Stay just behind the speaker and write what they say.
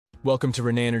Welcome to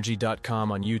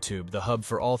ReneEnergy.com on YouTube, the hub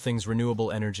for all things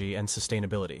renewable energy and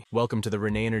sustainability. Welcome to the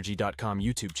ReneEnergy.com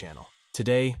YouTube channel.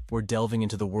 Today, we're delving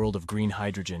into the world of green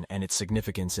hydrogen and its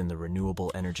significance in the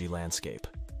renewable energy landscape.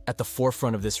 At the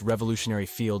forefront of this revolutionary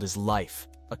field is Lhyfe,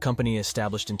 a company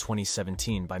established in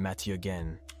 2017 by Mathieu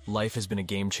Gen. Lhyfe has been a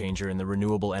game-changer in the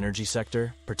renewable energy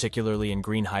sector, particularly in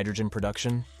green hydrogen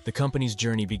production. The company's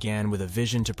journey began with a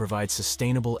vision to provide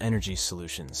sustainable energy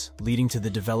solutions, leading to the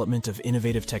development of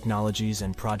innovative technologies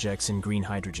and projects in green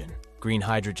hydrogen. Green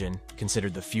hydrogen,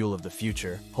 considered the fuel of the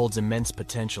future, holds immense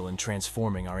potential in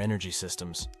transforming our energy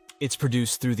systems. It's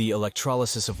produced through the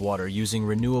electrolysis of water using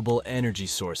renewable energy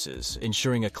sources,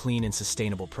 ensuring a clean and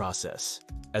sustainable process.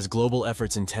 As global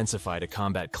efforts intensify to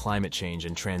combat climate change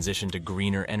and transition to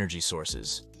greener energy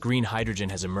sources, green hydrogen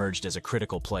has emerged as a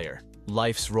critical player.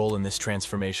 Lhyfe's role in this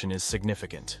transformation is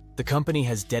significant. The company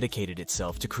has dedicated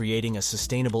itself to creating a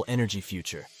sustainable energy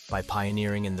future by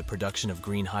pioneering in the production of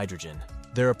green hydrogen.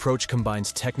 Their approach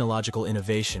combines technological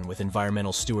innovation with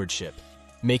environmental stewardship,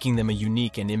 making them a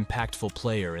unique and impactful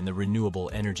player in the renewable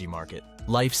energy market.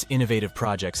 Lhyfe's innovative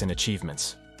projects and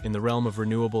achievements. In the realm of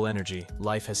renewable energy,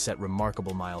 Lhyfe has set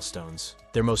remarkable milestones.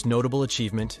 Their most notable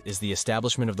achievement is the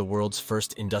establishment of the world's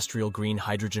first industrial green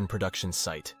hydrogen production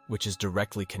site, which is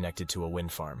directly connected to a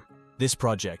wind farm. This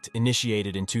project,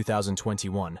 initiated in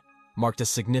 2021, marked a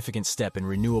significant step in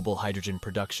renewable hydrogen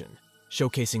production,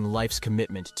 showcasing Lhyfe's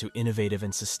commitment to innovative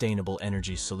and sustainable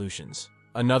energy solutions.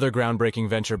 Another groundbreaking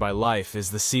venture by Lhyfe is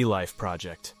the Lhyfe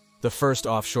project, the first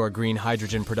offshore green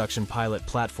hydrogen production pilot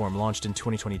platform launched in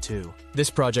 2022. This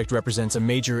project represents a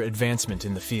major advancement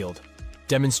in the field,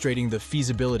 demonstrating the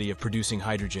feasibility of producing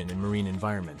hydrogen in marine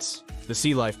environments. The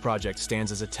Lhyfe project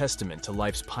stands as a testament to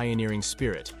Lhyfe's pioneering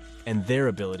spirit and their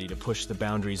ability to push the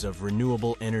boundaries of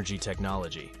renewable energy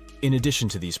technology. In addition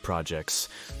to these projects,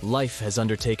 Lhyfe has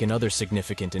undertaken other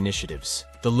significant initiatives.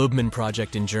 The Lubmin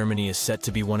project in Germany is set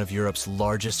to be one of Europe's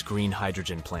largest green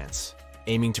hydrogen plants,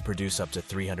 aiming to produce up to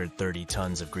 330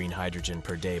 tons of green hydrogen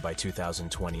per day by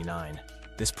 2029.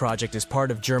 This project is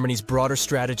part of Germany's broader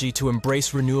strategy to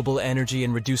embrace renewable energy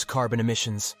and reduce carbon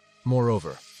emissions.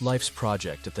 Moreover, Lhyfe's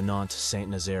project at the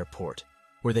Nantes-Saint-Nazaire port,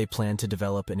 where they plan to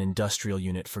develop an industrial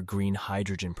unit for green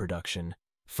hydrogen production,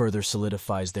 further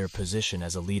solidifies their position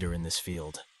as a leader in this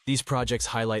field. These projects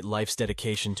highlight Lhyfe's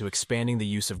dedication to expanding the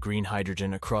use of green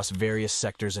hydrogen across various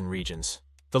sectors and regions.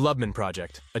 The Lubmin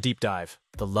project, a deep dive.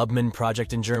 The Lubmin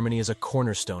project in Germany is a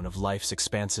cornerstone of Lhyfe's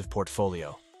expansive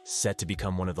portfolio. Set to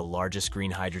become one of the largest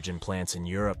green hydrogen plants in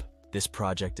Europe, this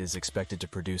project is expected to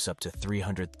produce up to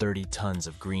 330 tons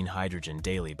of green hydrogen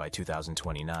daily by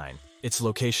 2029. Its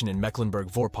location in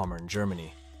Mecklenburg-Vorpommern,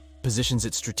 Germany, positions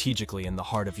it strategically in the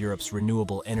heart of Europe's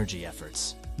renewable energy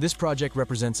efforts. This project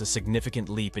represents a significant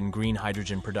leap in green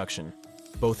hydrogen production,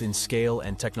 both in scale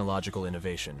and technological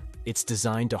innovation. It's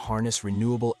designed to harness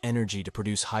renewable energy to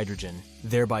produce hydrogen,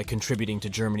 thereby contributing to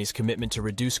Germany's commitment to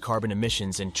reduce carbon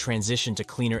emissions and transition to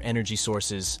cleaner energy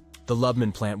sources. The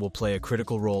Lubmin plant will play a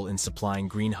critical role in supplying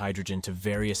green hydrogen to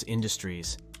various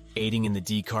industries, aiding in the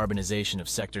decarbonization of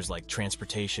sectors like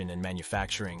transportation and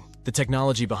manufacturing. The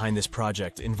technology behind this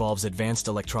project involves advanced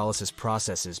electrolysis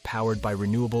processes powered by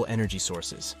renewable energy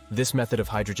sources. This method of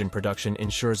hydrogen production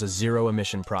ensures a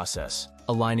zero-emission process,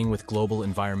 aligning with global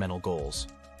environmental goals.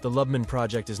 The Lubmin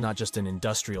project is not just an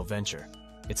industrial venture,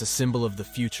 it's a symbol of the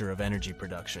future of energy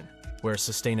production, where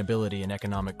sustainability and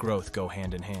economic growth go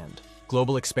hand in hand.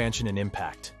 Global expansion and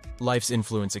impact. Lhyfe's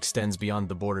influence extends beyond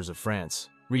the borders of France,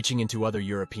 reaching into other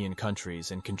European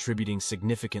countries and contributing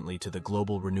significantly to the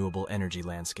global renewable energy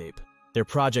landscape. Their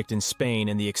project in Spain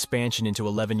and the expansion into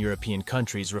 11 European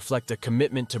countries reflect a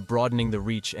commitment to broadening the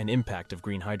reach and impact of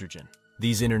green hydrogen.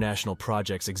 These international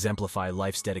projects exemplify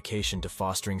Lhyfe's dedication to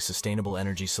fostering sustainable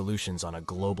energy solutions on a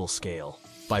global scale.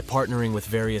 By partnering with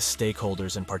various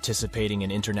stakeholders and participating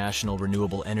in international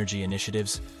renewable energy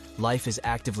initiatives, Lhyfe is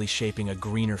actively shaping a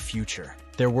greener future.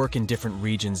 Their work in different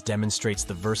regions demonstrates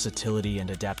the versatility and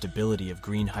adaptability of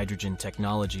green hydrogen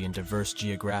technology in diverse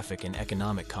geographic and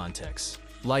economic contexts.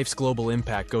 Lhyfe's global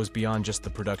impact goes beyond just the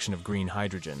production of green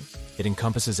hydrogen. It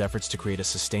encompasses efforts to create a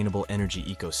sustainable energy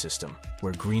ecosystem,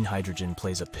 where green hydrogen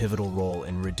plays a pivotal role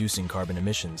in reducing carbon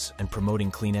emissions and promoting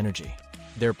clean energy.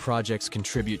 Their projects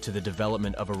contribute to the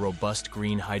development of a robust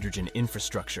green hydrogen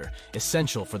infrastructure,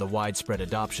 essential for the widespread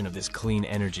adoption of this clean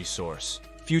energy source.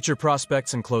 Future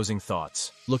prospects and closing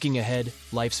thoughts. Looking ahead,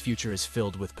 Lhyfe's future is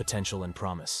filled with potential and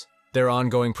promise. Their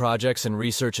ongoing projects and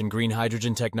research in green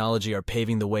hydrogen technology are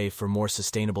paving the way for more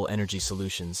sustainable energy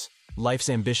solutions. Lhyfe's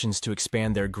ambitions to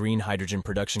expand their green hydrogen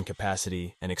production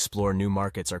capacity and explore new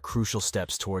markets are crucial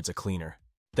steps towards a cleaner,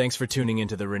 Thanks for tuning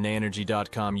into the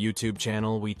ReneEnergy.com YouTube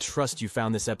channel. We trust you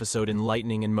found this episode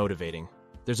enlightening and motivating.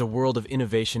 There's a world of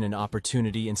innovation and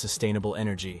opportunity in sustainable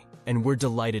energy, and we're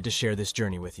delighted to share this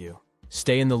journey with you.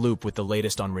 Stay in the loop with the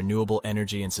latest on renewable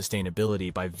energy and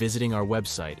sustainability by visiting our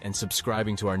website and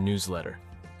subscribing to our newsletter.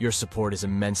 Your support is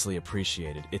immensely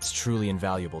appreciated. It's truly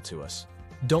invaluable to us.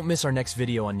 Don't miss our next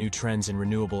video on new trends in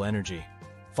renewable energy.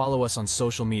 Follow us on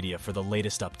social media for the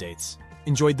latest updates.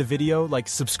 Enjoyed the video? Like,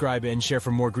 subscribe, and share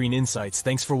for more green insights.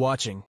 Thanks for watching.